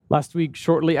Last week,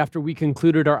 shortly after we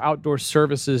concluded our outdoor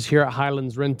services here at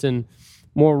Highlands Renton,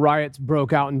 more riots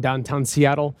broke out in downtown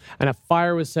Seattle, and a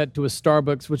fire was set to a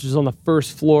Starbucks, which is on the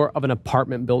first floor of an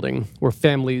apartment building where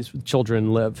families with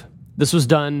children live. This was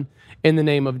done in the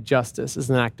name of justice. It's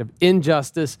an act of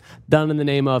injustice done in the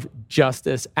name of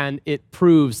justice, and it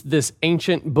proves this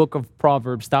ancient book of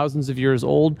Proverbs, thousands of years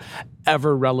old,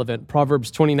 ever relevant.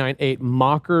 Proverbs 29:8,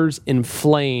 mockers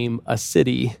inflame a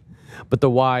city, but the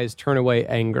wise turn away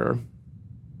anger.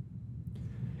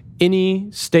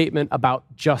 Any statement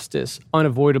about justice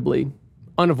unavoidably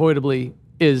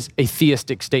is a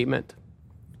theistic statement.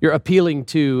 You're appealing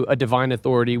to a divine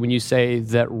authority when you say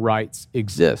that rights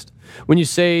exist. When you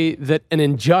say that an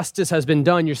injustice has been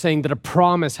done, you're saying that a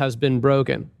promise has been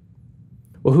broken.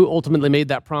 Well, who ultimately made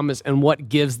that promise, and what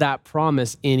gives that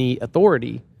promise any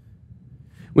authority?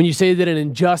 When you say that an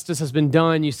injustice has been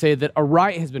done, you say that a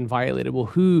right has been violated. Well,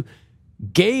 who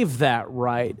gave that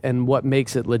right, and what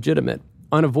makes it legitimate?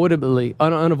 Unavoidably,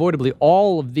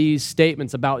 all of these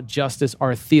statements about justice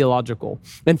are theological.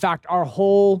 In fact, our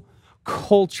whole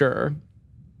culture,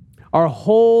 our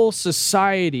whole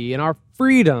society, and our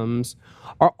freedoms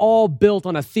are all built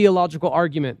on a theological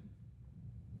argument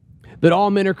that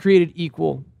all men are created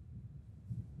equal.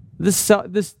 This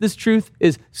truth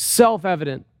is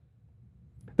self-evident,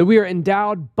 that we are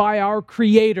endowed by our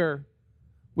Creator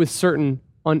with certain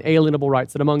unalienable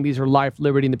rights, that among these are life,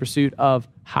 liberty, and the pursuit of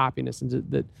happiness, and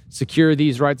that secure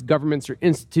these rights, governments are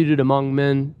instituted among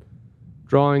men,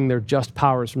 drawing their just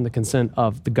powers from the consent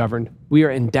of the governed. We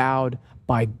are endowed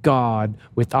by God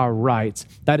with our rights.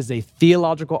 That is a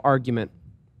theological argument,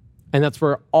 and that's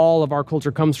where all of our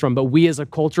culture comes from. But we as a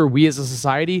culture, we as a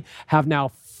society, have now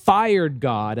fired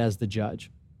God as the judge.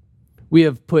 We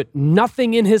have put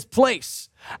nothing in his place,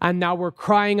 and now we're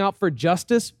crying out for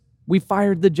justice. We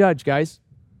fired the judge, guys.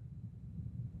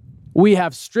 We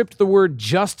have stripped the word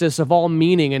justice of all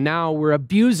meaning, and now we're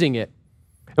abusing it.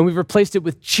 And we've replaced it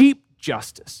with cheap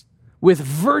justice, with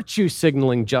virtue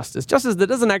signaling justice that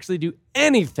doesn't actually do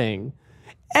anything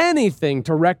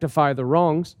to rectify the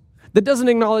wrongs, that doesn't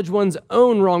acknowledge one's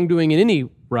own wrongdoing in any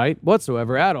right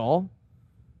whatsoever at all,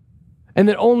 and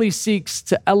that only seeks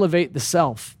to elevate the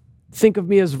self. Think of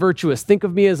me as virtuous, think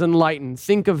of me as enlightened,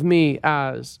 think of me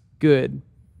as good,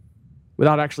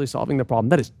 without actually solving the problem.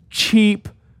 That is cheap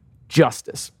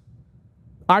justice.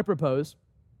 I propose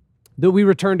that we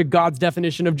return to God's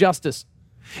definition of justice.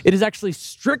 It is actually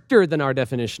stricter than our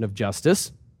definition of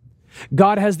justice.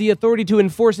 God has the authority to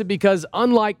enforce it because,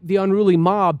 unlike the unruly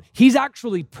mob, he's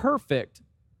actually perfect.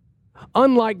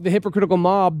 Unlike the hypocritical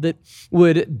mob that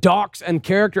would dox and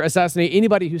character assassinate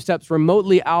anybody who steps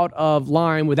remotely out of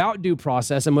line without due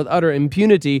process and with utter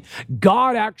impunity,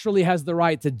 God actually has the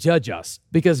right to judge us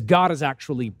because God is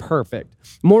actually perfect.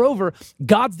 Moreover,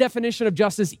 God's definition of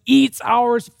justice eats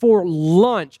ours for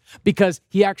lunch because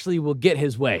he actually will get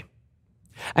his way.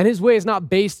 And his way is not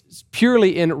based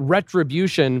purely in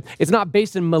retribution. It's not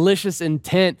based in malicious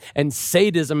intent and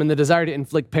sadism and the desire to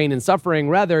inflict pain and suffering.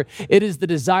 Rather, it is the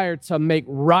desire to make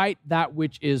right that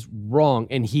which is wrong.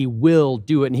 And he will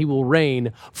do it, and he will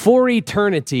reign for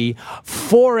eternity,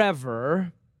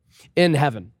 forever in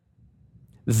heaven.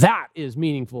 That is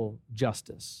meaningful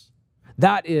justice.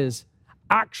 That is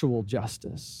actual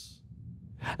justice.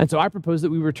 And so I propose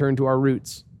that we return to our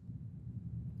roots.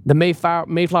 The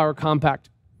Mayflower Compact,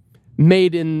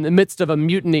 made in the midst of a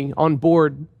mutiny on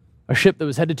board a ship that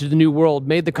was headed to the New World,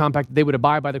 made the compact that they would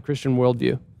abide by the Christian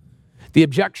worldview. The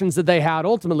objections that they had,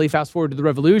 ultimately, fast forward to the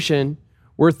Revolution,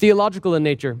 were theological in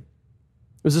nature.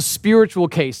 It was a spiritual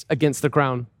case against the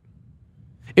crown.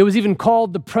 It was even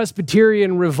called the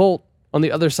Presbyterian Revolt on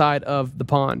the other side of the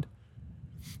pond.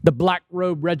 The Black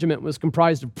Robe Regiment was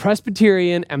comprised of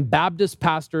Presbyterian and Baptist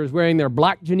pastors wearing their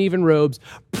black Genevan robes,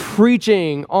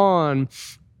 preaching on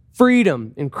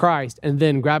freedom in Christ, and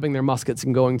then grabbing their muskets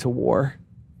and going to war.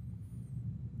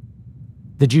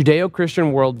 The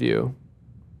Judeo-Christian worldview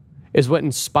is what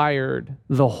inspired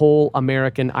the whole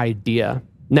American idea.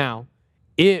 Now,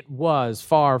 it was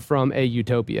far from a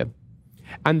utopia,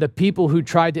 and the people who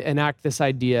tried to enact this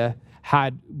idea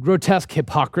had grotesque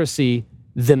hypocrisy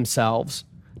themselves.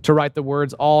 To write the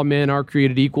words, all men are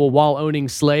created equal while owning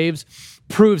slaves,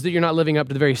 proves that you're not living up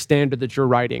to the very standard that you're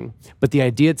writing. But the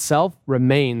idea itself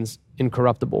remains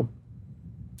incorruptible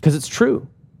because it's true.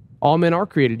 All men are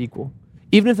created equal.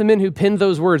 Even if the men who penned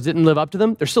those words didn't live up to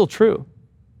them, they're still true.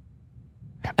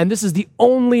 And this is the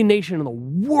only nation in the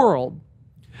world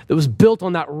that was built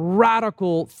on that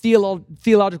radical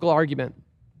theological argument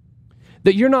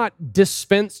that you're not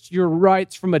dispensed your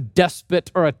rights from a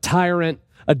despot or a tyrant,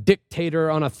 a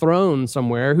dictator on a throne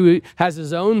somewhere who has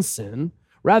his own sin.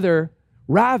 Rather,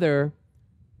 Rather,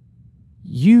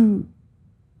 you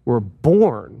were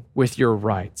born with your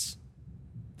rights,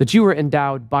 that you were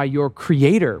endowed by your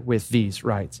Creator with these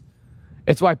rights.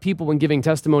 It's why people, when giving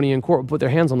testimony in court, will put their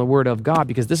hands on the Word of God,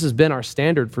 because this has been our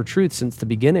standard for truth since the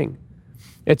beginning.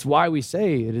 It's why we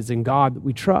say it is in God that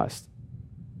we trust.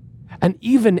 And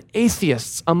even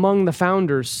atheists among the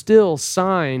founders still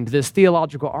signed this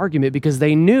theological argument because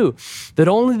they knew that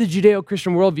only the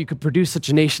Judeo-Christian worldview could produce such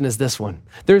a nation as this one.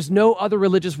 There's no other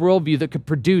religious worldview that could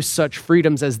produce such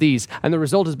freedoms as these. And the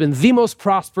result has been the most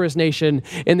prosperous nation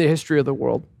in the history of the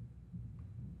world.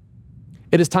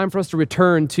 It is time for us to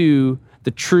return to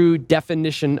the true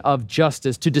definition of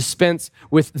justice, to dispense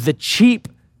with the cheap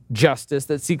justice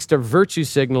that seeks to virtue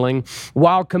signaling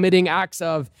while committing acts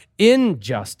of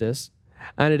injustice.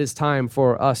 And it is time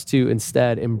for us to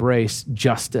instead embrace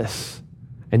justice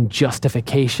and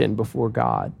justification before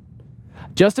God.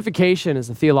 Justification is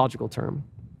a theological term.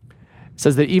 It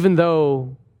says that even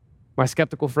though my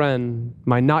skeptical friend,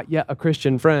 my not yet a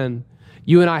Christian friend,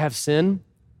 you and I have sinned,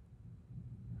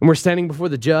 and we're standing before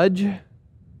the judge,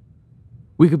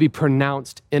 we could be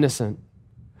pronounced innocent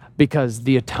because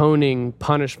the atoning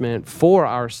punishment for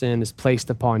our sin is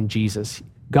placed upon Jesus.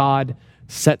 God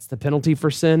sets the penalty for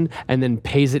sin and then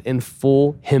pays it in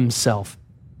full himself.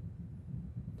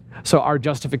 So our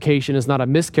justification is not a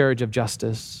miscarriage of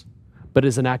justice, but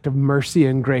is an act of mercy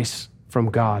and grace from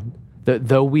God, that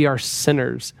though we are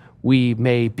sinners, we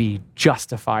may be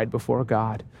justified before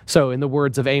God. So in the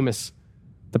words of Amos,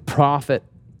 the prophet,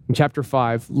 in chapter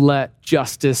 5, let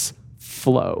justice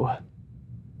flow,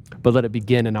 but let it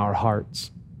begin in our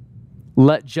hearts.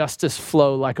 Let justice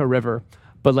flow like a river,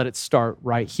 but let it start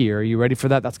right here. Are you ready for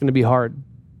that? That's going to be hard.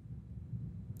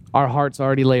 Our hearts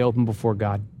already lay open before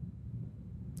God.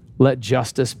 Let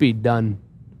justice be done,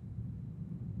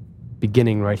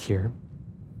 beginning right here.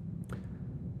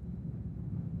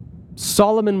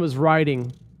 Solomon was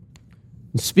writing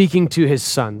and speaking to his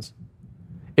sons.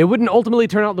 It wouldn't ultimately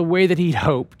turn out the way that he'd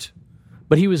hoped,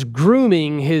 but he was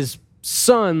grooming his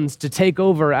sons to take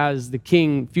over as the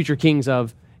future kings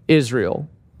of Israel.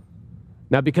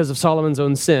 Now, because of Solomon's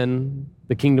own sin,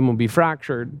 the kingdom will be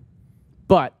fractured.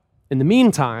 But in the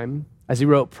meantime, as he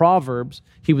wrote Proverbs,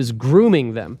 he was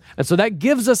grooming them. And so that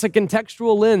gives us a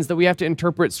contextual lens that we have to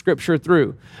interpret Scripture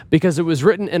through, because it was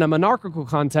written in a monarchical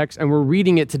context and we're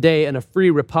reading it today in a free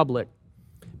republic,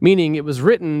 meaning it was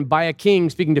written by a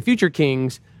king speaking to future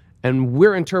kings, and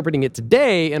we're interpreting it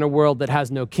today in a world that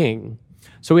has no king.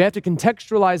 So we have to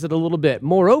contextualize it a little bit.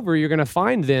 Moreover, you're going to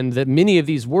find then that many of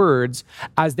these words,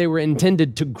 as they were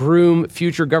intended to groom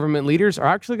future government leaders, are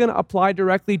actually going to apply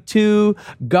directly to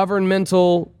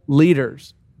governmental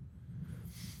leaders.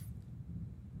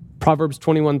 Proverbs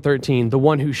 21:13, the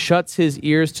one who shuts his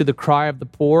ears to the cry of the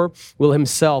poor will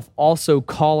himself also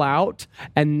call out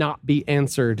and not be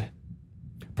answered.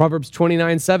 Proverbs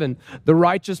 29:7, the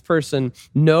righteous person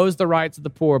knows the rights of the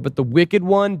poor, but the wicked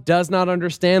one does not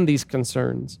understand these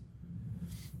concerns.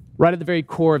 Right at the very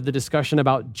core of the discussion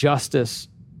about justice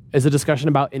is a discussion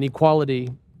about inequality.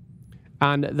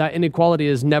 And that inequality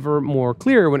is never more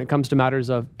clear when it comes to matters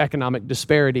of economic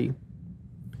disparity.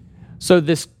 So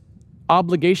this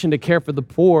obligation to care for the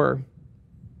poor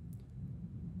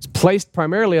is placed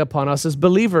primarily upon us as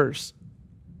believers.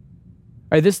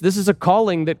 Right, this is a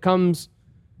calling that comes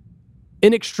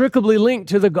inextricably linked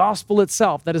to the gospel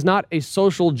itself. That is not a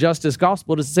social justice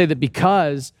gospel. It is to say that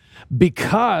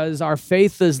because our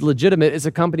faith is legitimate, it's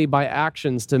accompanied by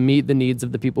actions to meet the needs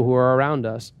of the people who are around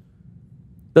us.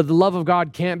 That the love of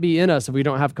God can't be in us if we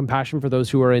don't have compassion for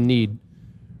those who are in need.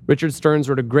 Richard Stearns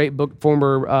wrote a great book,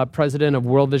 former president of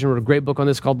World Vision, wrote a great book on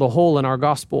this called The Hole in Our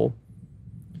Gospel.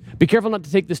 Be careful not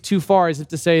to take this too far, as if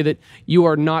to say that you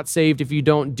are not saved if you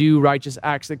don't do righteous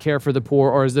acts that care for the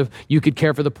poor, or as if you could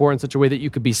care for the poor in such a way that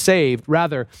you could be saved.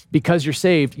 Rather, because you're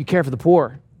saved, you care for the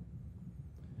poor.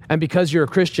 And because you're a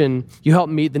Christian, you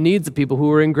help meet the needs of people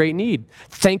who are in great need.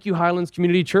 Thank you, Highlands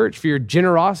Community Church, for your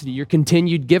generosity, your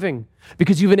continued giving,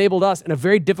 because you've enabled us in a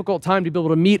very difficult time to be able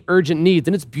to meet urgent needs.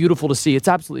 And it's beautiful to see. It's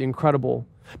absolutely incredible.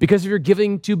 Because of your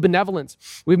giving to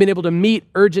benevolence, we've been able to meet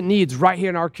urgent needs right here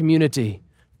in our community.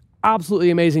 Absolutely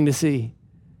amazing to see.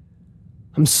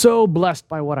 I'm so blessed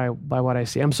by what I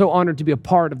see. I'm so honored to be a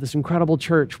part of this incredible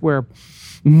church where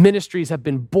ministries have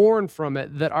been born from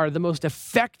it that are the most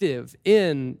effective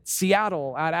in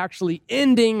Seattle at actually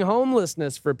ending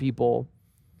homelessness for people.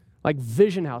 Like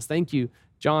Vision House. Thank you,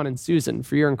 John and Susan,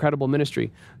 for your incredible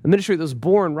ministry. The ministry that was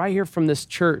born right here from this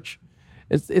church.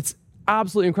 It's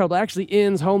absolutely incredible. It actually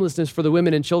ends homelessness for the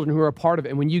women and children who are a part of it.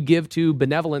 And when you give to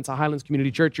Benevolence, a Highlands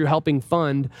Community Church, you're helping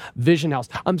fund Vision House.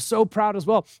 I'm so proud as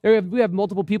well. We have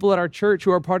multiple people at our church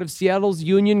who are part of Seattle's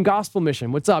Union Gospel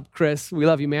Mission. What's up, Chris? We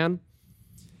love you, man.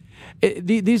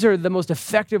 These are the most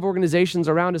effective organizations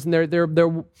around us,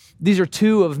 and these are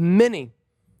two of many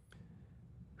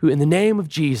who, in the name of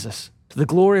Jesus, to the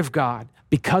glory of God,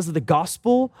 because of the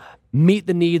gospel, meet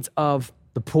the needs of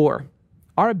the poor.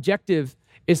 Our objective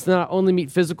is to not only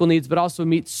meet physical needs, but also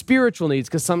meet spiritual needs,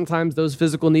 because sometimes those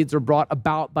physical needs are brought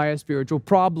about by a spiritual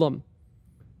problem,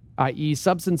 i.e.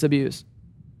 substance abuse.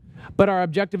 But our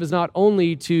objective is not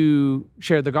only to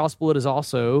share the gospel, it is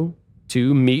also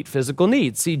to meet physical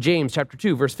needs. See James chapter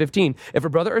 2, verse 15. If a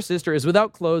brother or sister is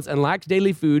without clothes and lacks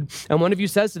daily food, and one of you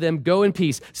says to them, go in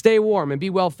peace, stay warm and be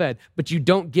well fed, but you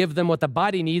don't give them what the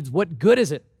body needs, what good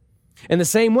is it? In the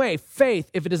same way, faith,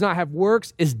 if it does not have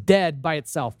works, is dead by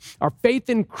itself. Our faith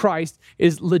in Christ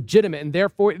is legitimate, and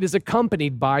therefore it is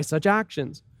accompanied by such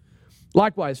actions.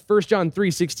 Likewise, 1 John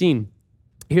 3:16.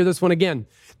 Hear this one again.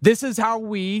 This is how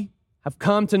we have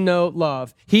come to know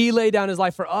love. He laid down his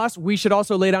life for us. We should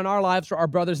also lay down our lives for our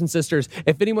brothers and sisters.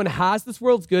 If anyone has this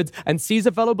world's goods and sees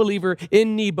a fellow believer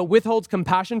in need but withholds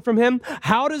compassion from him,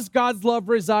 how does God's love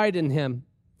reside in him?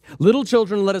 Little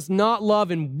children, let us not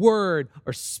love in word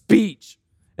or speech,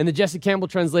 in the Jesse Campbell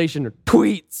translation, or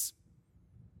tweets,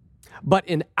 but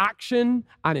in action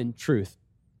and in truth.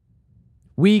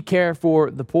 We care for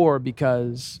the poor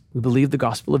because we believe the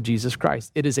gospel of Jesus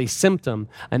Christ. It is a symptom,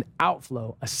 an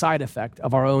outflow, a side effect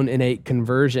of our own innate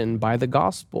conversion by the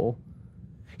gospel.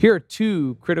 Here are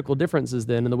two critical differences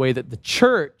then in the way that the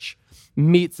church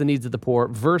meets the needs of the poor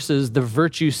versus the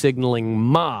virtue signaling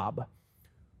mob.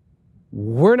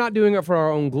 We're not doing it for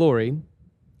our own glory,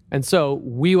 and so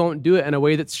we won't do it in a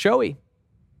way that's showy.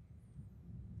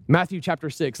 Matthew chapter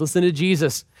 6, listen to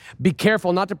Jesus. Be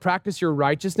careful not to practice your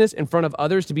righteousness in front of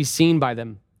others to be seen by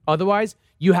them. Otherwise,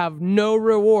 you have no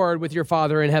reward with your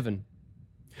Father in heaven.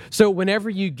 So whenever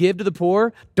you give to the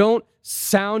poor, don't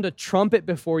sound a trumpet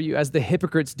before you as the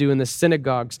hypocrites do in the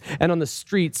synagogues and on the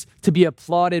streets to be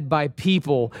applauded by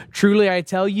people. Truly, I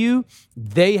tell you,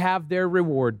 they have their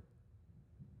reward.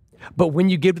 But when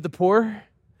you give to the poor,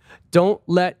 don't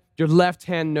let your left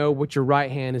hand know what your right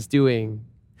hand is doing,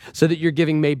 so that your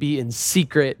giving may be in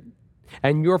secret,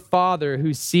 and your Father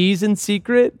who sees in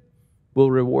secret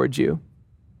will reward you.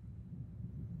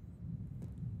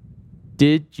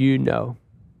 Did you know?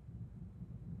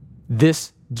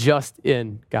 This just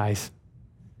in, guys.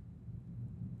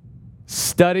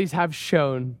 Studies have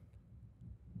shown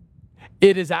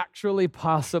it is actually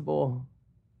possible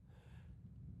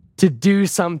to do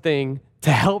something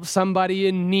to help somebody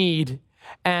in need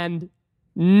and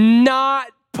not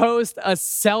post a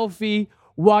selfie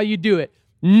while you do it.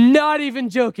 Not even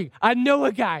joking. I know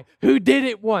a guy who did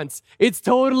it once. It's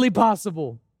totally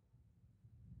possible.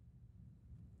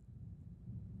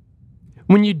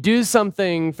 When you do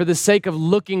something for the sake of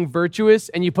looking virtuous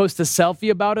and you post a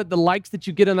selfie about it, the likes that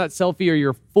you get on that selfie are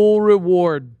your full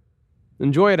reward.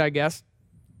 Enjoy it, I guess.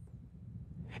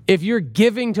 If you're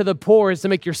giving to the poor is to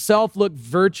make yourself look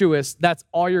virtuous, that's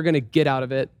all you're going to get out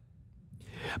of it.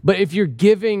 But if you're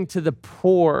giving to the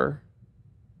poor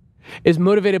is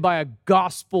motivated by a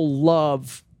gospel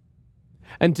love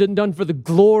and done for the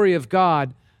glory of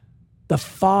God, the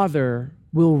Father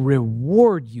will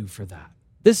reward you for that.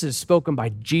 This is spoken by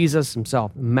Jesus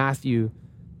himself in Matthew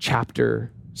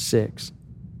chapter 6.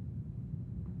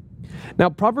 Now,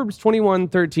 Proverbs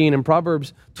 21:13 and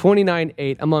Proverbs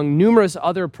 29:8, among numerous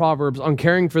other proverbs on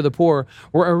caring for the poor,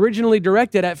 were originally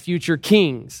directed at future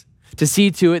kings to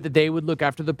see to it that they would look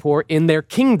after the poor in their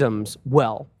kingdoms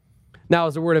well. Now,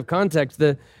 as a word of context,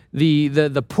 the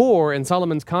poor in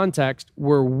Solomon's context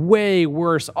were way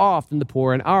worse off than the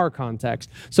poor in our context.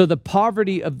 So the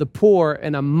poverty of the poor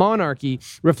in a monarchy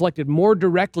reflected more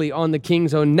directly on the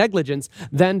king's own negligence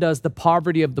than does the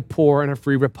poverty of the poor in a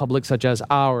free republic such as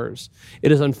ours.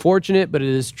 It is unfortunate, but it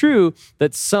is true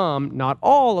that some, not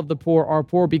all of the poor, are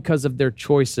poor because of their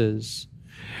choices.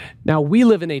 Now, we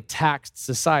live in a taxed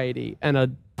society, and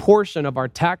a portion of our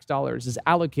tax dollars is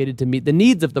allocated to meet the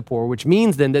needs of the poor, which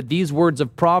means then that these words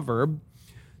of proverb,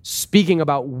 speaking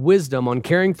about wisdom on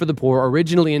caring for the poor,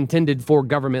 originally intended for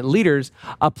government leaders,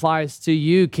 applies to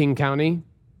you, King County,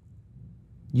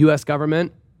 U.S.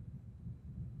 government.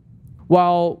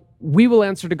 While we will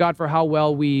answer to God for how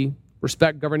well we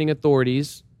respect governing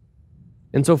authorities,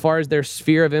 insofar as their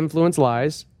sphere of influence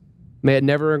lies, may it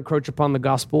never encroach upon the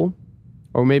gospel,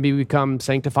 or maybe become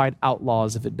sanctified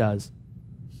outlaws if it does.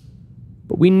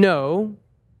 But we know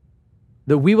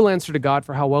that we will answer to God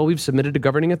for how well we've submitted to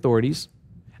governing authorities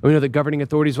And we know that governing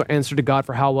authorities will answer to God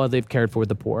for how well they've cared for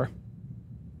the poor.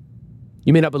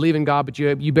 You may not believe in God, but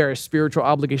you bear a spiritual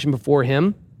obligation before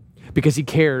him because he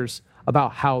cares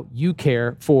about how you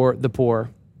care for the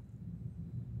poor.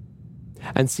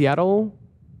 And Seattle,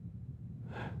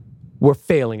 we're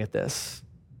failing at this.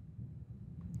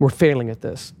 We're failing at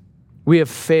this. We have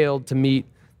failed to meet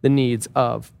the needs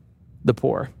of the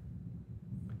poor.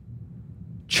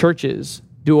 Churches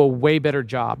do a way better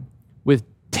job with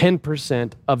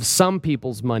 10% of some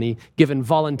people's money given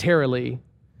voluntarily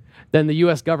than the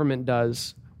U.S. government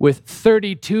does with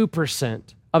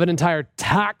 32% of an entire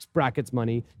tax bracket's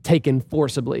money taken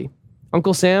forcibly.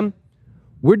 Uncle Sam,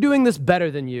 we're doing this better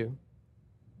than you.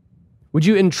 Would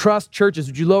you entrust churches?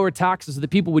 Would you lower taxes so that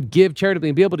people would give charitably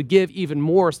and be able to give even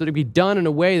more so that it would be done in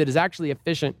a way that is actually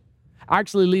efficient,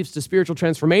 actually leads to spiritual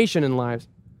transformation in lives,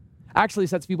 actually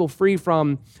sets people free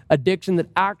from addiction that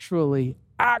actually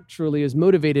is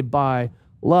motivated by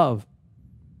love?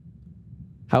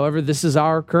 However, this is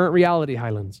our current reality,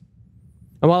 Highlands.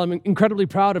 And while I'm incredibly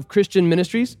proud of Christian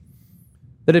ministries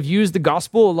that have used the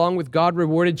gospel along with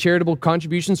God-rewarded charitable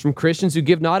contributions from Christians who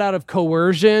give not out of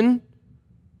coercion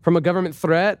from a government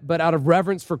threat, but out of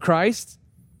reverence for Christ,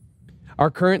 our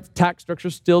current tax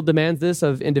structure still demands this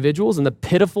of individuals, and the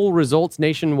pitiful results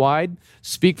nationwide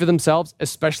speak for themselves,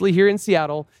 especially here in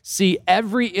Seattle. See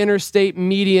every interstate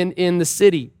median in the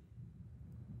city.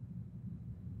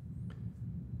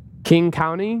 King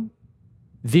County,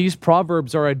 these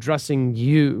proverbs are addressing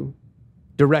you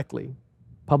directly.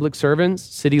 Public servants,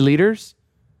 city leaders,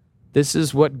 this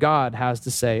is what God has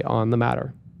to say on the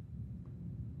matter.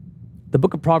 The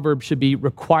book of Proverbs should be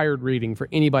required reading for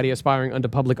anybody aspiring unto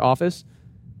public office,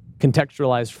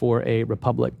 contextualized for a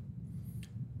republic.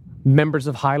 Members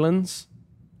of Highlands,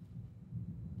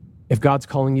 if God's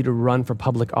calling you to run for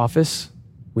public office,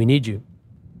 we need you.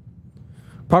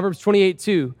 Proverbs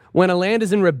 28:2, when a land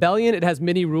is in rebellion, it has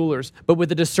many rulers, but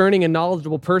with a discerning and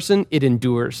knowledgeable person, it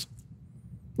endures.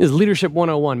 This is Leadership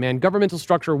 101, man. Governmental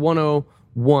Structure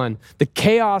 101. The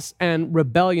chaos and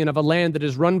rebellion of a land that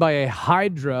is run by a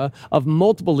hydra of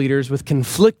multiple leaders with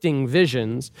conflicting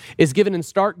visions is given in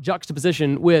stark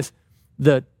juxtaposition with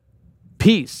the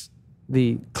peace,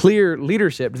 the clear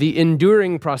leadership, the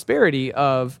enduring prosperity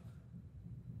of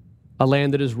a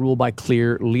land that is ruled by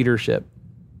clear leadership.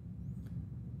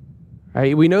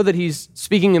 Right? We know that he's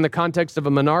speaking in the context of a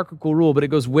monarchical rule, but it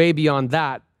goes way beyond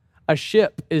that. A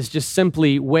ship is just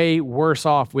simply way worse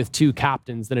off with two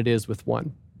captains than it is with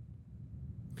one.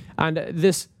 And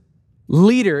this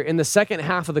leader in the second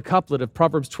half of the couplet of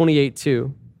Proverbs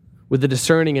 28:2, with the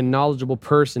discerning and knowledgeable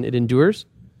person it endures,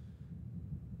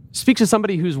 speaks to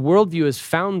somebody whose worldview is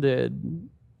founded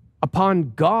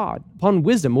upon God, upon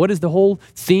wisdom. What is the whole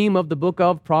theme of the book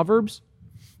of Proverbs?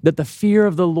 That the fear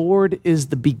of the Lord is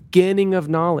the beginning of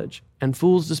knowledge, and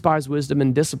fools despise wisdom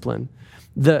and discipline.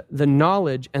 The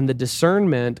knowledge and the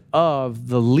discernment of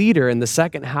the leader in the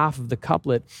second half of the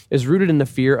couplet is rooted in the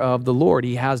fear of the Lord.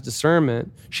 He has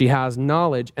discernment, she has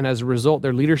knowledge, and as a result,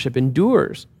 their leadership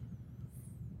endures.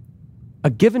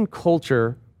 A given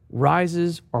culture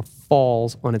rises or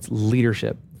falls on its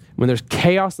leadership. When there's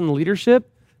chaos in the leadership,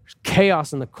 there's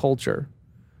chaos in the culture.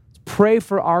 Let's pray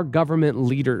for our government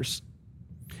leaders,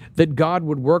 that God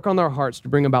would work on their hearts to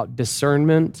bring about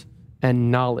discernment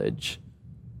and knowledge.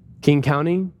 King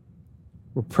County,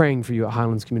 we're praying for you at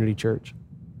Highlands Community Church.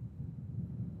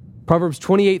 Proverbs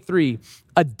 28:3,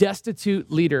 a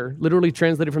destitute leader, literally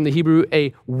translated from the Hebrew,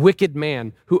 a wicked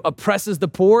man who oppresses the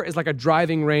poor is like a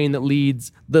driving rain that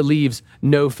leaves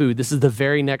no food. This is the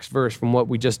very next verse from what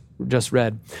we just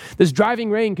read. This driving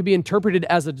rain can be interpreted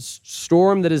as a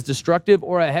storm that is destructive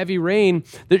or a heavy rain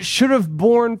that should have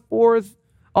borne forth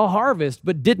a harvest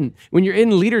but didn't. When you're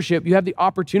in leadership, you have the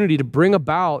opportunity to bring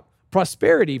about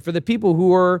prosperity for the people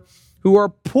who are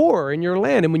poor in your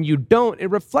land. And when you don't, it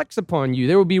reflects upon you.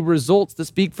 There will be results that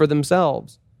speak for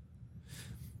themselves.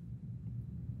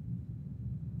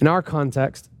 In our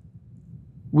context,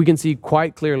 we can see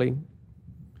quite clearly,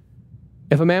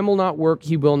 if a man will not work,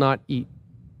 he will not eat.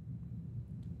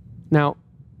 Now,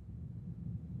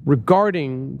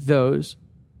 regarding those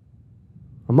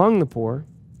among the poor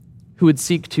who would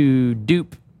seek to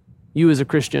dupe you as a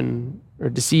Christian or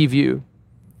deceive you,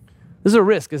 this is a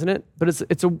risk, isn't it? But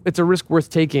it's a risk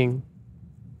worth taking.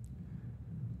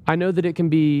 I know that it can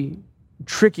be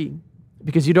tricky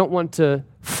because you don't want to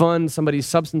fund somebody's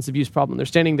substance abuse problem. They're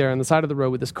standing there on the side of the road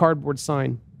with this cardboard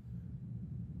sign.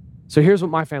 So here's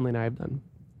what my family and I have done.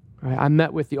 I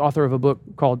met with the author of a book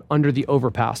called Under the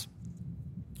Overpass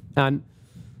and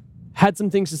had some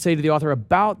things to say to the author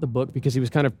about the book because he was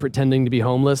kind of pretending to be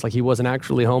homeless, like he wasn't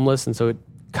actually homeless, and so it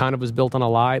kind of was built on a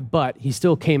lie, but he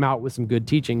still came out with some good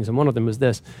teachings. And one of them was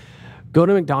this: go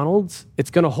to McDonald's.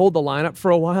 It's going to hold the line up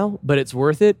for a while, but it's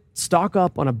worth it. Stock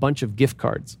up on a bunch of gift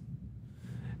cards.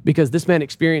 Because this man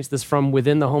experienced this from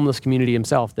within the homeless community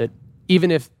himself, that even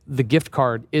if the gift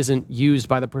card isn't used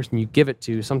by the person you give it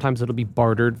to, sometimes it'll be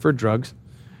bartered for drugs.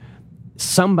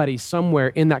 Somebody somewhere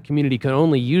in that community can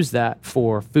only use that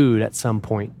for food at some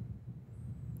point.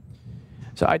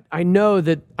 So I know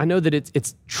that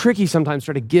it's tricky sometimes to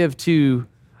try to give to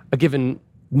a given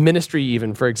ministry,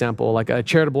 even, for example, like a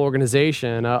charitable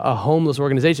organization, a homeless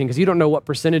organization, because you don't know what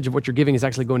percentage of what you're giving is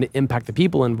actually going to impact the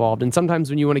people involved. And sometimes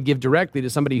when you want to give directly to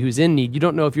somebody who's in need, you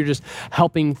don't know if you're just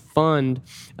helping fund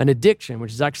an addiction,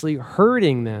 which is actually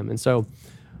hurting them. And so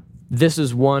this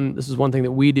is one thing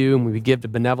that we do, and we give to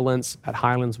benevolence at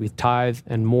Highlands. We tithe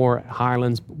and more at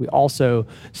Highlands, but we also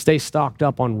stay stocked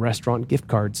up on restaurant gift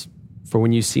cards for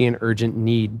when you see an urgent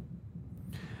need.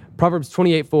 Proverbs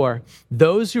 28:4,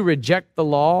 those who reject the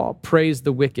law praise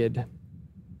the wicked,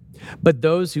 but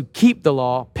those who keep the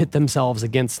law pit themselves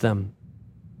against them.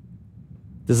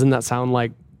 Doesn't that sound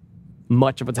like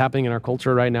much of what's happening in our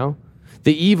culture right now?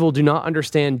 The evil do not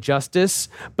understand justice,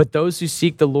 but those who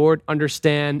seek the Lord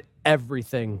understand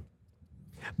everything.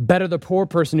 Better the poor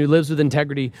person who lives with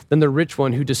integrity than the rich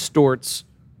one who distorts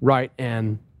right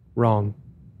and wrong.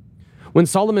 When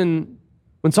Solomon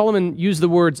used the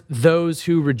words, those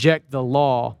who reject the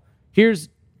law, here's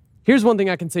one thing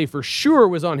I can say for sure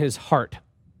was on his heart.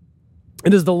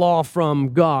 It is the law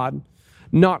from God,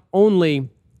 not only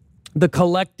the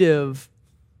collective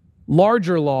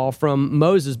larger law from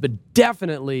Moses, but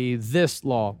definitely this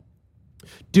law.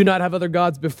 Do not have other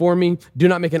gods before me. Do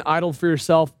not make an idol for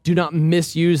yourself. Do not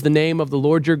misuse the name of the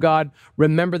Lord your God.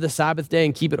 Remember the Sabbath day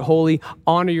and keep it holy.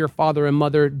 Honor your father and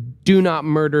mother. Do not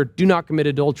murder. Do not commit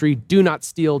adultery. Do not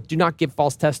steal. Do not give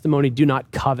false testimony. Do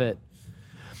not covet.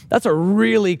 That's a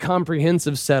really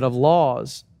comprehensive set of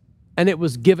laws. And it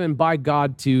was given by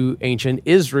God to ancient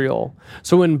Israel.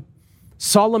 So when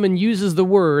Solomon uses the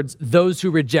words, those who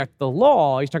reject the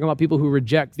law, he's talking about people who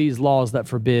reject these laws that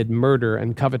forbid murder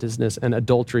and covetousness and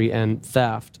adultery and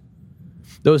theft.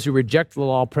 Those who reject the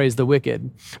law praise the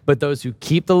wicked, but those who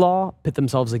keep the law pit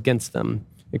themselves against them.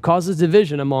 It causes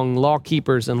division among law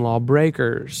keepers and law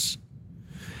breakers.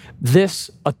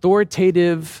 This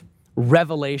authoritative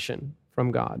revelation from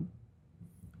God,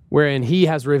 wherein he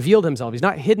has revealed himself. He's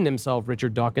not hidden himself,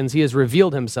 Richard Dawkins. He has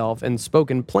revealed himself and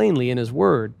spoken plainly in his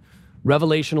word.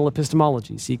 Revelational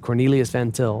epistemology, see Cornelius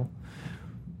Van Til.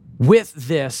 With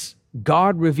this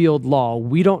God-revealed law,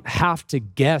 we don't have to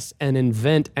guess and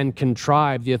invent and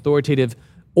contrive the authoritative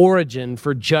origin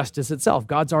for justice itself.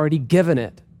 God's already given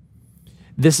it.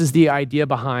 This is the idea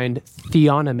behind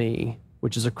theonomy,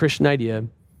 which is a Christian idea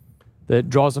that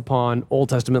draws upon Old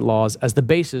Testament laws as the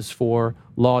basis for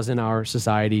laws in our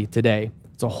society today.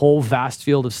 It's a whole vast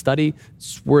field of study.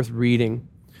 It's worth reading.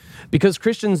 Because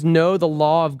Christians know the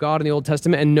law of God in the Old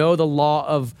Testament and know the law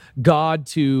of God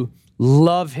to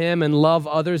love him and love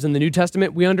others in the New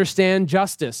Testament, we understand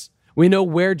justice. We know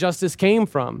where justice came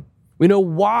from. We know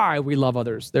why we love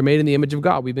others. They're made in the image of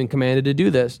God. We've been commanded to do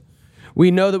this. We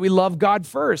know that we love God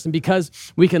first, and because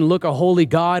we can look a holy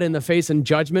God in the face in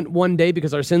judgment one day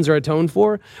because our sins are atoned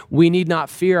for, we need not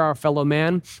fear our fellow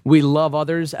man. We love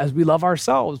others as we love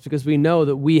ourselves because we know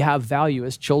that we have value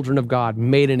as children of God,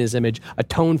 made in his image,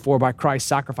 atoned for by Christ's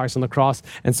sacrifice on the cross,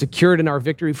 and secured in our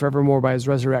victory forevermore by his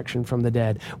resurrection from the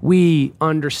dead. We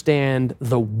understand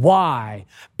the why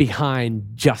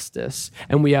behind justice,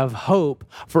 and we have hope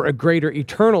for a greater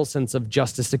eternal sense of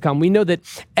justice to come. We know that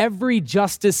every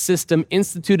justice system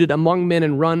instituted among men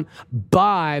and run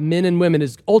by men and women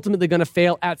is ultimately going to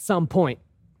fail at some point.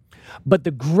 But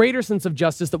the greater sense of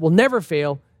justice that will never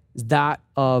fail is that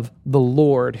of the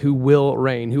Lord, who will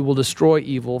reign, who will destroy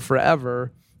evil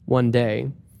forever one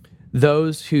day.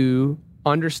 Those who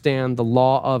understand the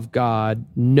law of God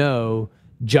know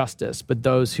justice, but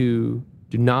those who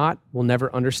do not will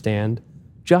never understand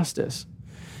justice.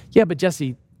 Yeah, but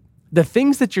Jesse, the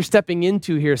things that you're stepping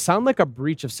into here sound like a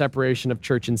breach of separation of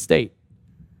church and state,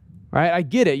 right? I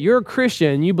get it. You're a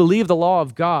Christian. You believe the law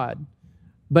of God,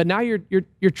 but now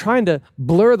you're trying to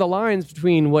blur the lines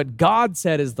between what God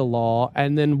said is the law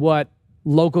and then what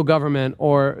local government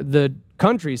or the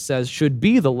country says should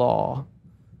be the law.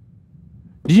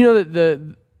 Did you know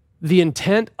that the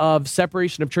intent of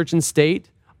separation of church and state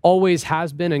always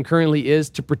has been and currently is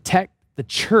to protect the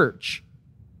church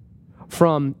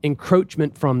from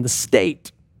encroachment from the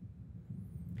state?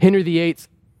 Henry VIII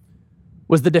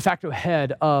was the de facto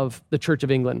head of the Church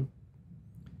of England.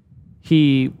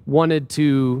 He wanted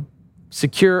to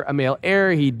secure a male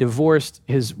heir. He divorced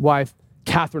his wife,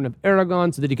 Catherine of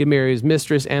Aragon so that he could marry his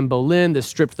mistress, Anne Boleyn. This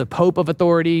stripped the Pope of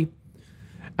authority,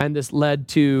 and this led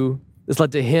to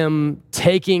him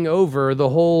taking over the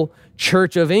whole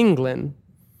Church of England,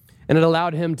 and it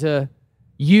allowed him to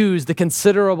use the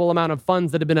considerable amount of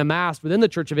funds that had been amassed within the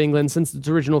Church of England since its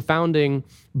original founding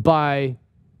by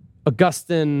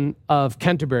Augustine of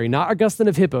Canterbury, not Augustine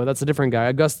of Hippo, that's a different guy,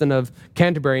 Augustine of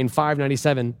Canterbury in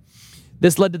 597.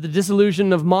 This led to the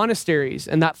dissolution of monasteries,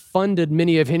 and that funded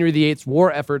many of Henry VIII's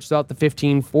war efforts throughout the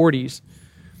 1540s.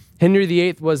 Henry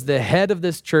VIII was the head of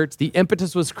this church, the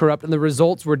impetus was corrupt, and the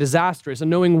results were disastrous.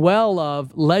 And knowing well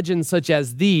of legends such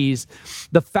as these,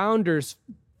 the founders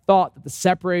thought that the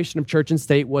separation of church and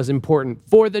state was important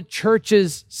for the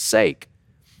church's sake,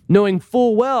 knowing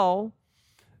full well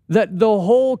that the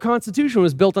whole Constitution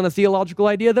was built on a theological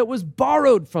idea that was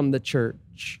borrowed from the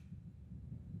church.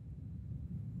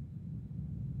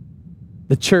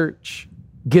 The church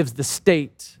gives the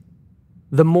state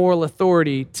the moral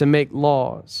authority to make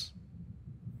laws.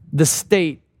 The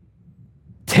state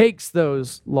takes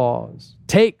those laws,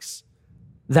 takes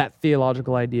that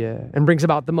theological idea, and brings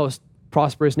about the most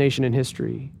prosperous nation in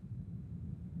history.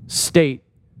 State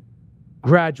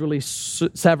gradually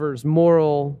severs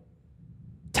moral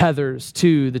tethers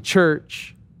to the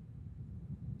church.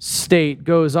 State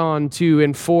goes on to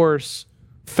enforce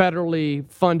federally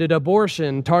funded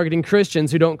abortion, targeting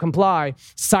Christians who don't comply,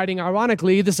 citing,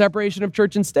 ironically, the separation of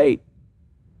church and state.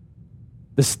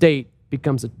 The state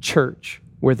becomes a church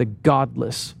where the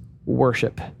godless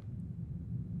worship.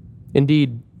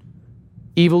 Indeed,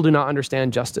 evil do not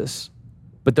understand justice,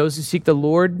 but those who seek the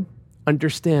Lord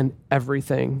understand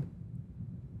everything.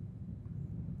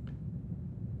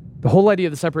 The whole idea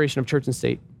of the separation of church and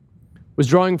state was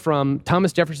drawing from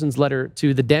Thomas Jefferson's letter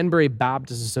to the Danbury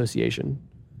Baptist Association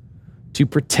to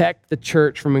protect the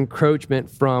church from encroachment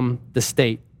from the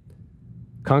state.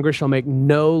 Congress shall make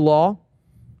no law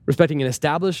respecting an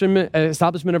establishment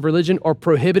of religion or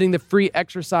prohibiting the free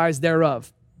exercise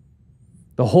thereof.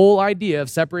 The whole idea of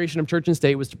separation of church and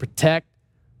state was to protect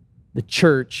the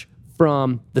church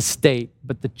from the state.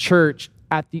 But the church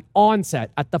at the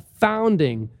onset, at the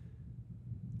founding,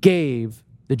 gave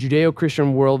the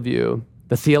Judeo-Christian worldview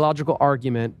the theological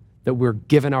argument that we're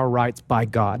given our rights by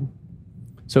God.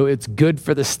 So it's good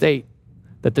for the state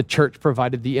that the church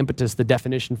provided the impetus, the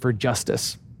definition for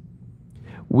justice.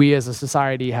 We as a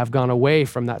society have gone away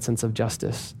from that sense of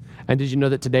justice. And did you know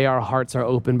that today our hearts are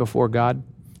open before God?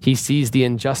 He sees the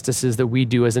injustices that we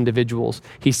do as individuals.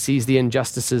 He sees the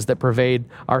injustices that pervade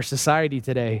our society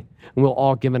today. And we'll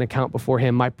all give an account before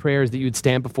him. My prayer is that you would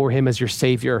stand before him as your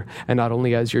Savior and not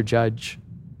only as your judge.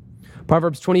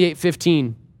 Proverbs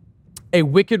 28:15. A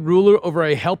wicked ruler over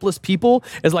a helpless people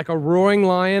is like a roaring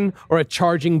lion or a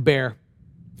charging bear.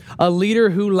 A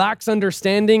leader who lacks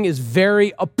understanding is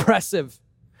very oppressive,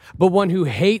 but one who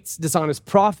hates dishonest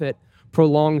profit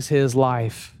prolongs his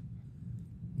life.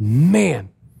 Man,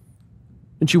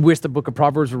 don't you wish the book of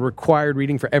Proverbs were required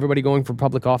reading for everybody going for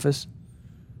public office?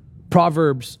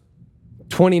 Proverbs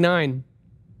 29,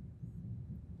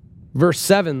 verse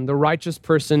 7, the righteous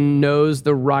person knows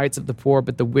the rights of the poor,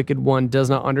 but the wicked one does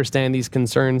not understand these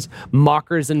concerns.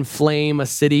 Mockers inflame a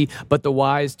city, but the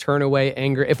wise turn away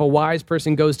anger. If a wise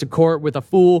person goes to court with a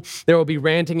fool, there will be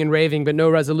ranting and raving, but no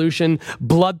resolution.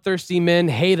 Bloodthirsty men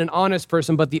hate an honest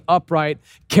person, but the upright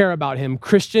care about him.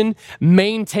 Christian,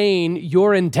 maintain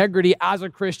your integrity as a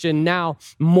Christian now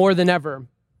more than ever,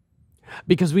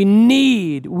 because we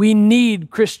need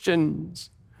Christians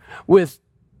with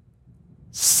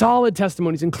solid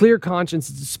testimonies and clear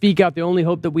consciences to speak out the only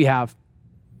hope that we have.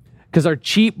 Because our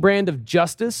cheap brand of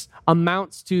justice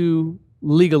amounts to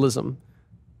legalism.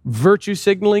 Virtue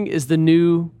signaling is the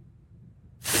new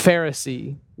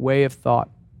Pharisee way of thought.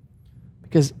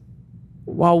 Because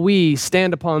while we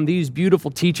stand upon these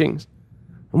beautiful teachings,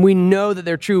 and we know that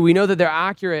they're true, we know that they're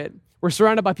accurate, we're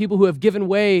surrounded by people who have given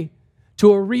way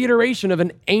to a reiteration of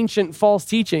an ancient false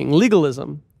teaching,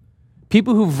 legalism.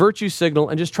 People who virtue signal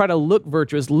and just try to look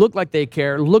virtuous, look like they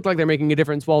care, look like they're making a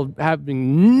difference while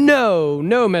having no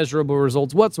measurable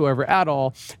results whatsoever at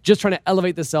all, just trying to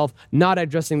elevate the self, not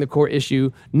addressing the core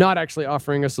issue, not actually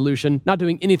offering a solution, not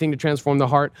doing anything to transform the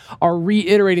heart, are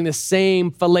reiterating the same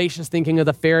fallacious thinking of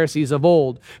the Pharisees of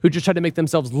old, who just try to make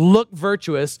themselves look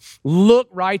virtuous, look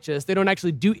righteous. They don't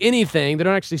actually do anything. They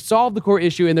don't actually solve the core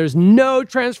issue, and there's no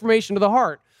transformation of the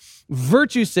heart.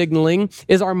 Virtue signaling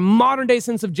is our modern day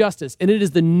sense of justice, and it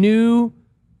is the new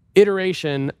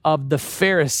iteration of the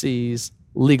Pharisees'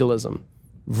 legalism.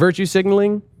 Virtue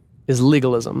signaling is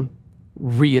legalism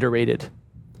reiterated.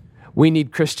 We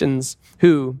need Christians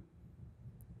who,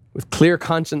 with clear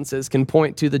consciences, can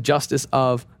point to the justice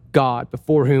of God,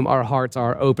 before whom our hearts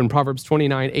are open. Proverbs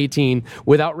 29:18.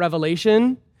 Without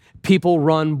revelation, people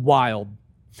run wild,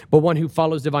 but one who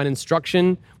follows divine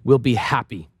instruction will be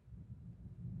happy.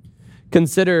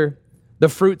 Consider the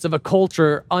fruits of a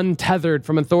culture untethered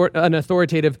from an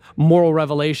authoritative moral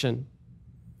revelation.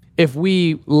 If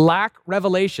we lack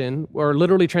revelation, or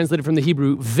literally translated from the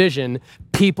Hebrew, vision,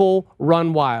 people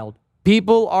run wild.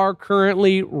 People are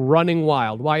currently running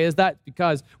wild. Why is that?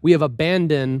 Because we have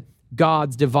abandoned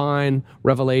God's divine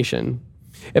revelation.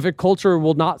 If a culture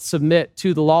will not submit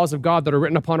to the laws of God that are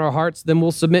written upon our hearts, then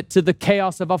we'll submit to the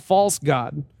chaos of a false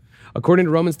God. According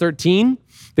to Romans 13,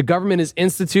 the government is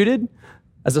instituted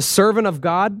as a servant of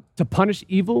God to punish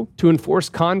evil, to enforce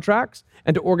contracts,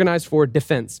 and to organize for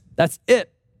defense. That's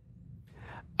it.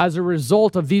 As a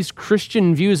result of these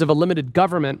Christian views of a limited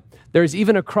government, there's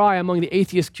even a cry among the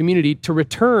atheist community to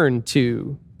return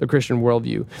to the Christian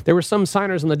worldview. There were some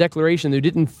signers on the Declaration who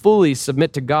didn't fully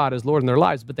submit to God as Lord in their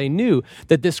lives, but they knew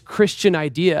that this Christian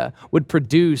idea would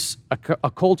produce a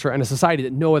culture and a society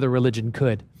that no other religion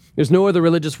could. There's no other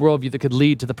religious worldview that could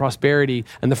lead to the prosperity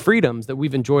and the freedoms that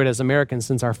we've enjoyed as Americans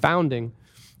since our founding,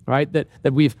 right? That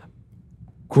we've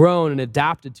grown and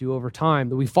adapted to over time,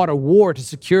 that we fought a war to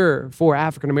secure for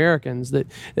African Americans, that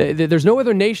there's no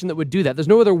other nation that would do that. There's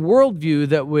no other worldview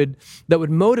that would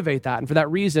motivate that. And for that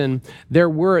reason, there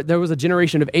was a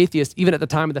generation of atheists, even at the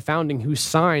time of the founding, who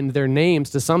signed their names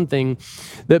to something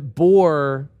that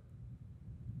bore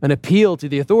an appeal to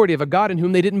the authority of a God in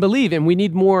whom they didn't believe. And we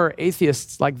need more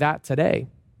atheists like that today.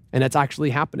 And that's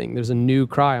actually happening. There's a new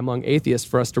cry among atheists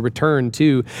for us to return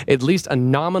to at least a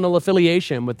nominal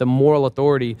affiliation with the moral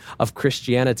authority of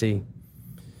Christianity.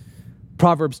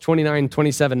 Proverbs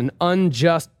 29:27, an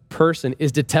unjust person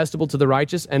is detestable to the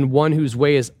righteous, and one whose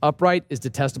way is upright is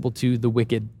detestable to the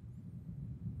wicked.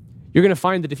 You're going to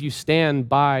find that if you stand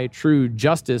by true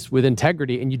justice with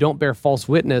integrity and you don't bear false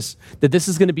witness, that this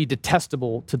is going to be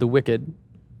detestable to the wicked.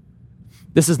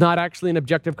 This is not actually an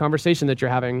objective conversation that you're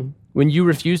having. When you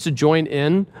refuse to join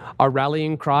in our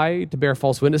rallying cry to bear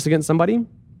false witness against somebody, all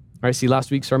right, see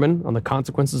last week's sermon on the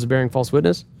consequences of bearing false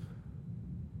witness,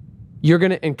 you're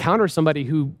going to encounter somebody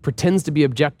who pretends to be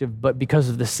objective, but because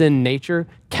of the sin nature,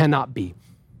 cannot be.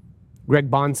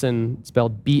 Greg Bonson,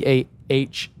 spelled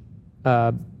B-A-H-N-S-E-N,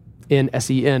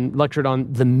 lectured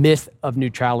on the myth of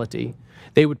neutrality.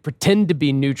 They would pretend to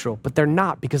be neutral, but they're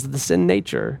not because of the sin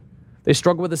nature. They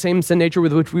struggle with the same sin nature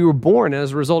with which we were born, and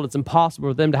as a result, it's impossible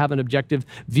for them to have an objective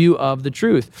view of the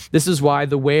truth. This is why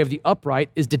the way of the upright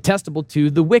is detestable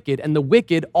to the wicked, and the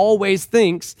wicked always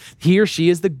thinks he or she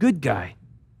is the good guy.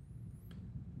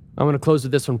 I'm going to close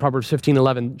with this one, Proverbs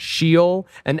 15:11. Sheol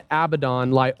and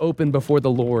Abaddon lie open before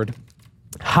the Lord.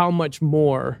 How much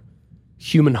more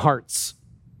human hearts?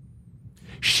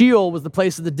 Sheol was the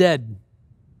place of the dead.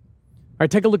 All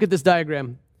right, take a look at this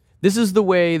diagram. This is the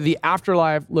way the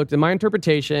afterlife looked in my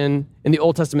interpretation in the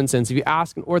Old Testament sense. If you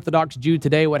ask an Orthodox Jew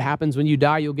today what happens when you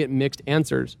die, you'll get mixed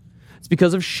answers. It's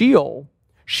because of Sheol.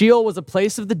 Sheol was a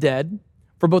place of the dead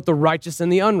for both the righteous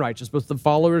and the unrighteous, both the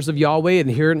followers of Yahweh,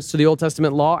 adherents to the Old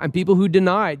Testament law, and people who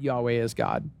denied Yahweh as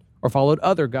God or followed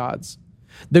other gods.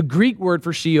 The Greek word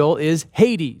for Sheol is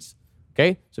Hades.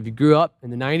 Okay, so if you grew up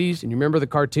in the 90s and you remember the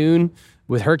cartoon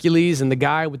with Hercules and the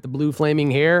guy with the blue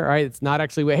flaming hair, all right, it's not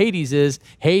actually what Hades is.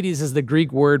 Hades is the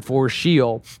Greek word for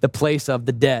Sheol, the place of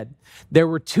the dead. There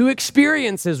were two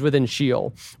experiences within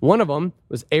Sheol. One of them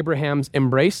was Abraham's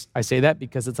embrace. I say that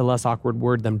because it's a less awkward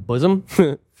word than bosom.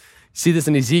 See this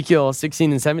in Ezekiel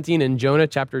 16 and 17 and Jonah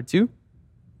chapter 2.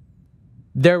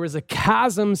 There was a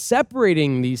chasm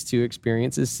separating these two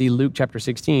experiences, see Luke chapter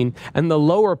 16, and the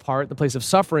lower part, the place of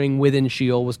suffering within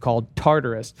Sheol, was called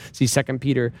Tartarus, see 2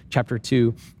 Peter chapter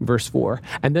 2, verse 4.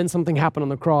 And then something happened on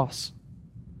the cross.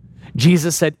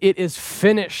 Jesus said, "It is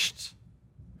finished."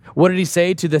 What did he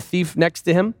say to the thief next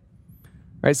to him?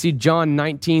 All right, see John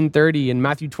 19:30 and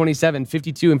Matthew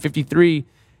 27:52 and 53.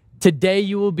 Today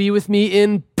you will be with me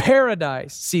in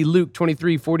paradise. See Luke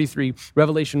 23:43,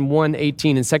 Revelation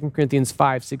 1:18, and 2 Corinthians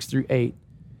 5:6-8.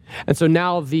 And so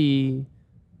now the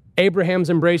Abraham's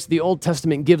embrace of the Old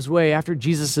Testament gives way after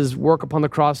Jesus' work upon the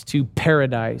cross to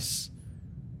paradise,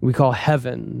 we call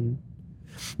heaven.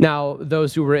 Now,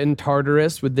 those who were in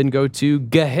Tartarus would then go to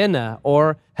Gehenna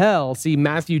or hell. See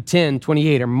Matthew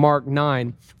 10:28 or Mark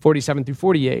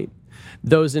 9:47-48.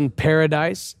 Those in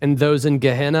paradise and those in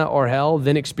Gehenna or hell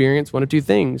then experience one of two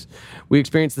things. We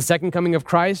experience the second coming of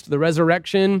Christ, the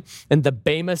resurrection, and the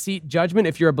Bema Seat judgment.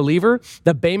 If you're a believer,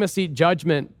 the Bema Seat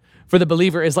judgment for the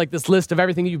believer is like this list of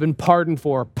everything that you've been pardoned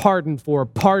for, pardoned for,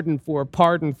 pardoned for,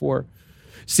 pardoned for.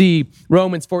 See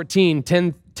Romans 14,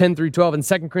 10 through 12, and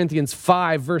 2 Corinthians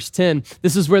 5, verse 10.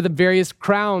 This is where the various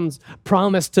crowns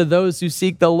promised to those who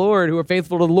seek the Lord, who are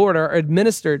faithful to the Lord, are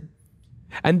administered.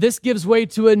 And this gives way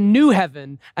to a new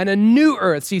heaven and a new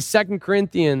earth. See 2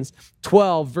 Corinthians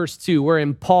 12, verse 2,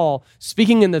 wherein Paul,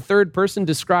 speaking in the third person,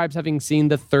 describes having seen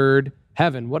the third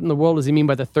heaven. What in the world does he mean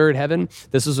by the third heaven?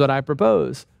 This is what I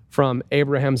propose. From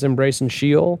Abraham's embrace in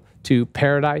Sheol to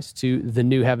paradise to the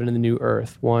new heaven and the new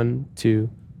earth. 1, 2,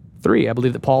 3. I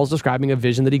believe that Paul is describing a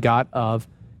vision that he got of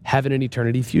heaven and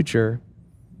eternity future.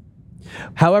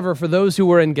 However, for those who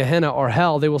were in Gehenna or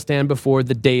hell, they will stand before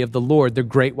the day of the Lord, the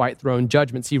great white throne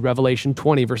judgment. See Revelation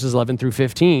 20, verses 11 through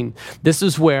 15. This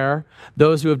is where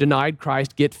those who have denied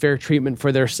Christ get fair treatment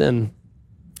for their sin.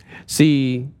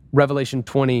 See Revelation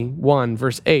 21,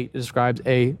 verse 8, describes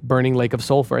a burning lake of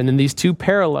sulfur. And then these two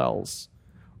parallels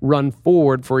run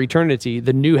forward for eternity,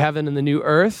 the new heaven and the new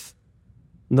earth,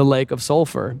 and the lake of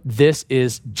sulfur. This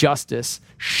is justice.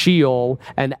 Sheol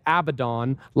and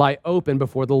Abaddon lie open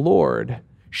before the Lord.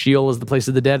 Sheol is the place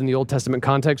of the dead in the Old Testament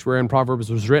context wherein Proverbs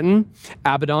was written.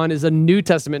 Abaddon is a New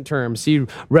Testament term. See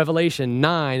Revelation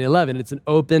 9, 11. It's an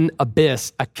open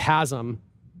abyss, a chasm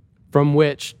from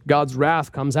which God's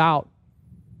wrath comes out.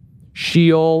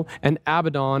 Sheol and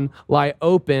Abaddon lie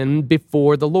open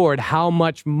before the Lord. How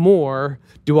much more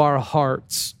do our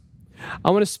hearts?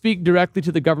 I want to speak directly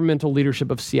to the governmental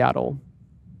leadership of Seattle.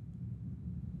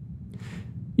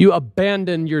 You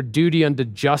abandon your duty unto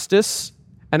justice,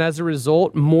 and as a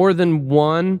result, more than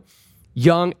one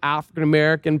young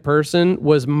African-American person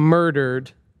was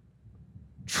murdered,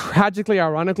 tragically,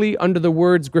 ironically, under the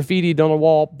words graffitied on a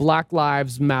wall, Black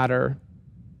Lives Matter.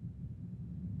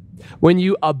 When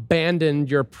you abandoned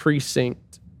your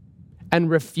precinct and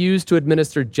refused to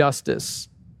administer justice,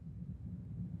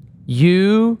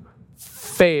 you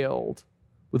failed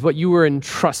with what you were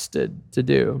entrusted to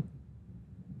do.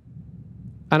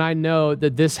 And I know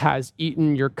that this has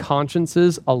eaten your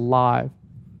consciences alive.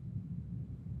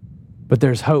 But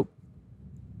there's hope.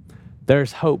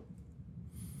 There's hope.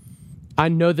 I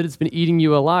know that it's been eating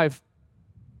you alive.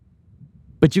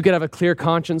 But you could have a clear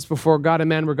conscience before God and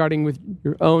man regarding with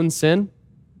your own sin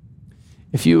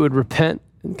if you would repent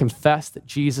and confess that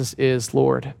Jesus is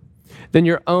Lord. Then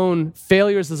your own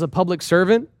failures as a public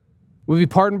servant would be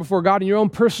pardoned before God, and your own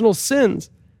personal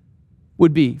sins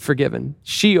would be forgiven.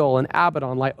 Sheol and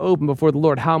Abaddon lie open before the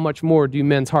Lord. How much more do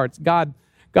men's hearts? God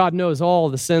knows all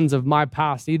the sins of my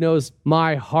past. He knows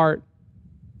my heart.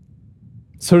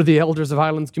 So do the elders of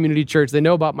Highlands Community Church. They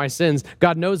know about my sins.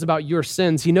 God knows about your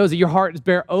sins. He knows that your heart is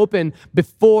bare open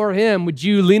before Him. Would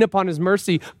you lean upon His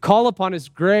mercy, call upon His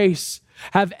grace,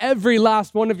 have every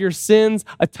last one of your sins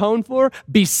atoned for,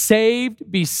 be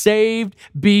saved, be saved,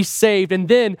 be saved, and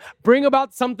then bring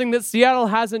about something that Seattle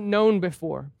hasn't known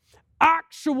before.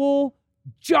 Actual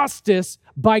justice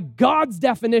by God's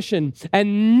definition,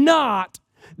 and not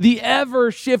the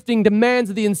ever-shifting demands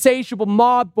of the insatiable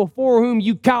mob before whom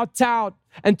you kowtowed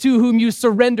and to whom you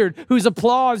surrendered, whose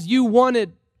applause you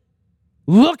wanted.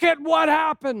 Look at what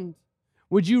happened.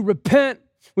 Would you repent?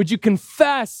 Would you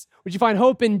confess? Would you find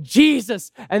hope in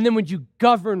Jesus? And then would you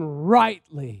govern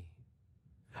rightly?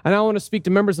 And I want to speak to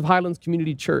members of Highlands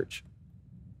Community Church.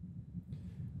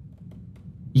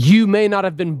 You may not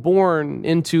have been born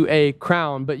into a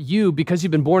crown, but you, because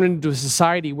you've been born into a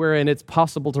society wherein it's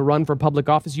possible to run for public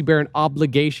office, you bear an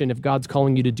obligation if God's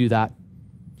calling you to do that.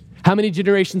 How many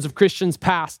generations of Christians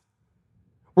past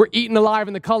were eaten alive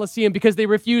in the Colosseum because they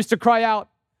refused to cry out,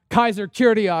 Kaiser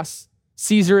Kyrios,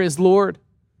 Caesar is Lord?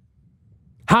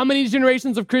 How many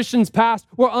generations of Christians past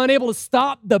were unable to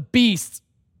stop the beast,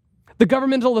 the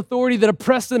governmental authority that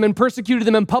oppressed them and persecuted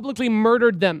them and publicly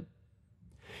murdered them?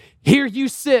 Here you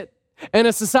sit in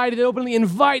a society that openly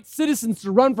invites citizens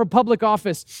to run for public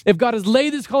office. If God has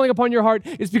laid this calling upon your heart,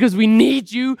 it's because we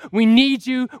need you, we need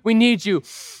you, we need you.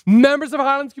 Members of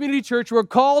Highlands Community Church who are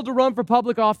called to run for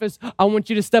public office, I want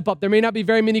you to step up. There may not be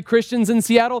very many Christians in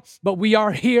Seattle, but we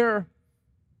are here.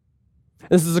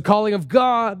 This is a calling of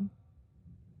God.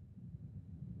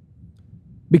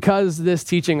 Because this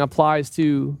teaching applies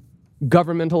to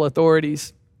governmental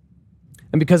authorities,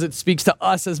 and because it speaks to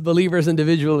us as believers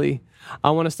individually,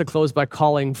 I want us to close by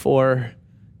calling for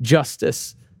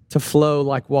justice to flow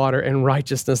like water and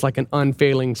righteousness like an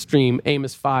unfailing stream.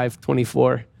 Amos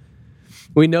 5:24.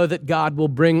 We know that God will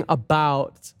bring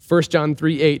about, 1 John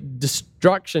 3:8,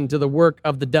 destruction to the work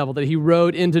of the devil, that he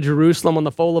rode into Jerusalem on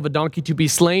the foal of a donkey to be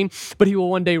slain, but he will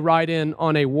one day ride in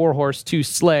on a war horse to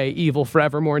slay evil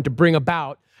forevermore and to bring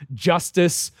about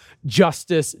justice,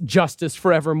 justice, justice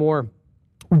forevermore.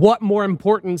 What more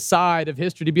important side of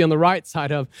history to be on the right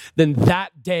side of than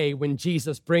that day when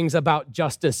Jesus brings about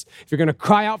justice? If you're going to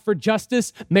cry out for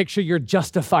justice, make sure you're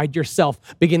justified yourself,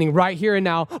 beginning right here and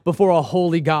now before a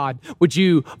holy God. Would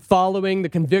you, following the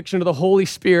conviction of the Holy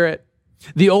Spirit,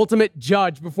 the ultimate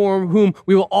judge before whom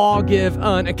we will all give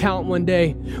an account one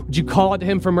day, would you call out to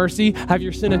him for mercy, have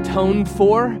your sin atoned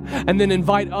for, and then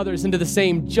invite others into the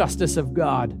same justice of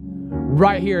God?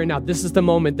 Right here and now, this is the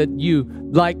moment that you,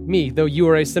 like me, though you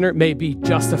are a sinner, may be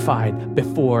justified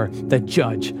before the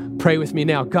judge. Pray with me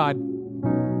now. God,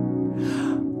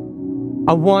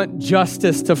 I want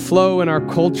justice to flow in our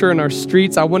culture and our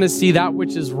streets. I want to see that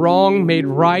which is wrong made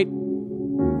right.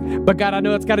 But God, I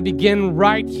know it's got to begin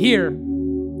right here.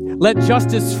 Let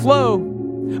justice flow,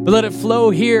 but let it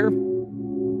flow here.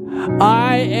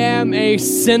 I am a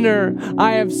sinner.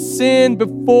 I have sinned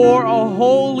before a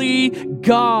holy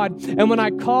God. And when I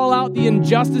call out the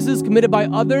injustices committed by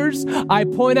others, I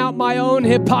point out my own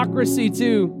hypocrisy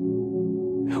too.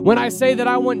 When I say that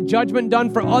I want judgment done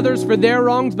for others for their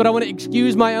wrongs, but I want to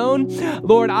excuse my own,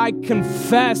 Lord, I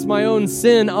confess my own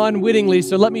sin unwittingly.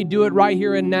 So let me do it right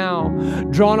here and now.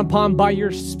 Drawn upon by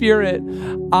your Spirit,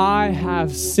 I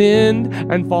have sinned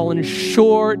and fallen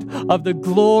short of the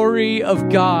glory of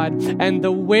God. And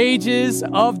the wages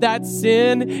of that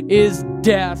sin is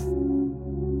death.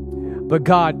 But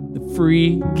God, the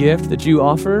free gift that you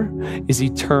offer is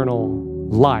eternal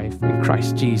life in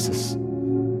Christ Jesus.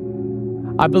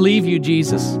 I believe you,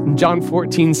 Jesus, in John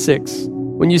 14:6,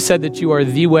 when you said that you are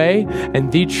the way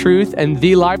and the truth and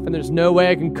the life, and there's no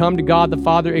way I can come to God the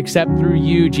Father except through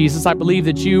you, Jesus. I believe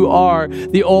that you are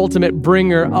the ultimate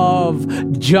bringer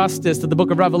of justice, that the book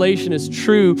of Revelation is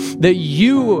true, that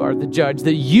you are the judge,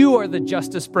 that you are the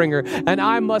justice bringer, and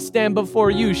I must stand before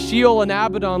you. Sheol and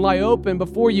Abaddon lie open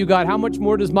before you, God. How much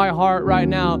more does my heart right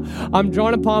now? I'm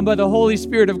drawn upon by the Holy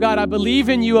Spirit of God. I believe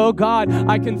in you, oh God.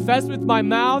 I confess with my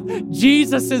mouth,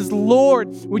 Jesus is Lord.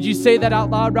 Would you say that out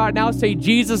loud right now? Say,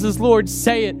 Jesus is Lord.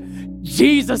 Say it.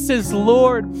 Jesus is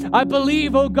Lord. I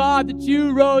believe, oh God, that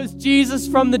you rose Jesus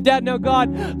from the dead. Now,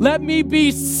 God, let me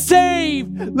be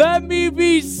saved. Let me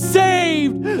be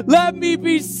saved. Let me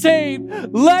be saved.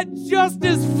 Let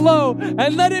justice flow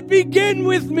and let it begin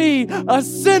with me, a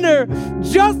sinner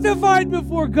justified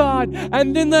before God,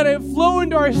 and then let it flow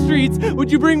into our streets.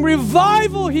 Would you bring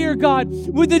revival here, God,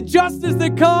 with the justice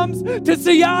that comes to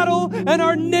Seattle and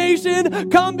our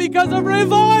nation? Come because of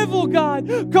revival,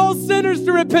 God. Call sinners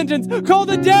to repentance. Call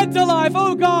the dead to life,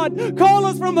 oh God. Call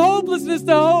us from hopelessness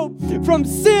to hope, from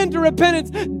sin to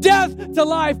repentance, death to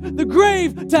life, the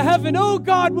grave to heaven. Oh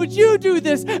God, would you do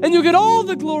this? And you get all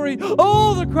the glory,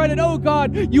 all the credit. Oh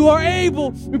God, you are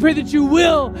able. We pray that you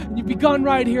will. And you've begun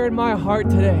right here in my heart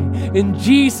today. In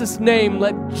Jesus' name,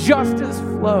 let justice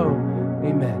flow.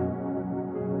 Amen.